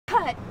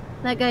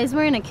That guy's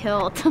wearing a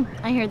kilt.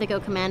 I hear they go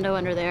commando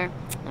under there.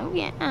 Oh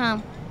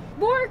yeah.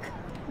 Vork!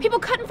 People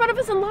cut in front of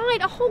us in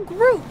line, a whole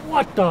group!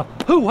 What the?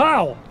 Who?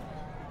 How?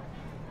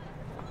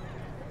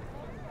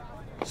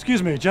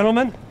 Excuse me,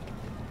 gentlemen.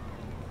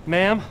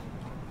 Ma'am,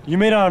 you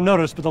may not have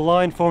noticed, but the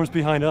line forms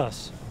behind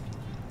us.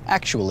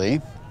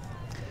 Actually,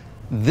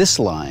 this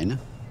line,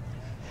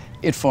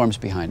 it forms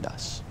behind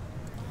us.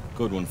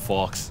 Good one,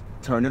 Fox.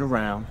 Turn it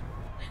around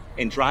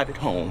and drive it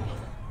home.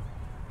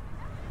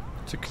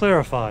 To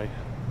clarify,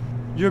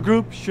 your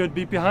group should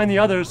be behind the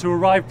others who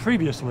arrived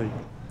previously.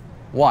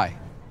 Why?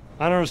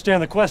 I don't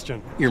understand the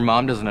question. Your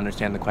mom doesn't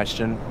understand the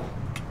question.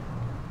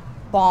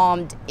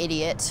 Bombed,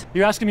 idiot.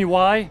 You're asking me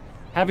why,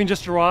 having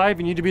just arrived,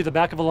 you need to be at the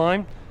back of the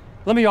line?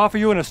 Let me offer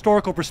you an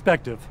historical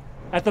perspective.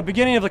 At the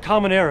beginning of the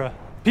Common Era,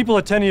 people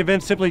attending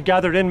events simply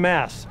gathered en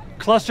masse,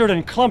 clustered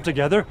and clumped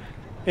together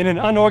in an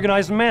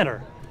unorganized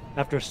manner.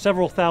 After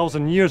several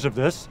thousand years of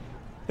this,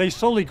 they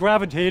slowly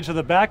gravitated to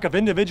the back of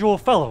individual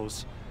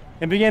fellows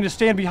and began to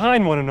stand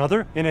behind one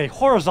another in a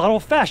horizontal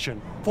fashion,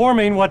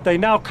 forming what they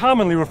now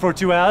commonly refer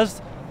to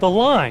as the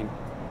line.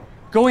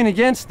 Going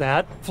against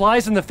that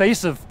flies in the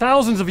face of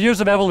thousands of years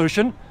of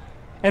evolution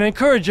and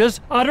encourages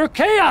utter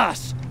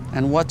chaos.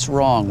 And what's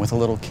wrong with a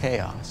little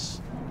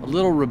chaos? A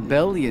little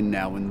rebellion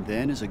now and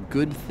then is a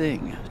good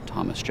thing,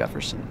 Thomas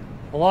Jefferson.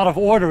 A lot of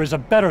order is a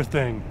better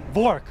thing.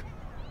 Vork,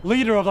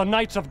 leader of the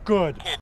Knights of Good.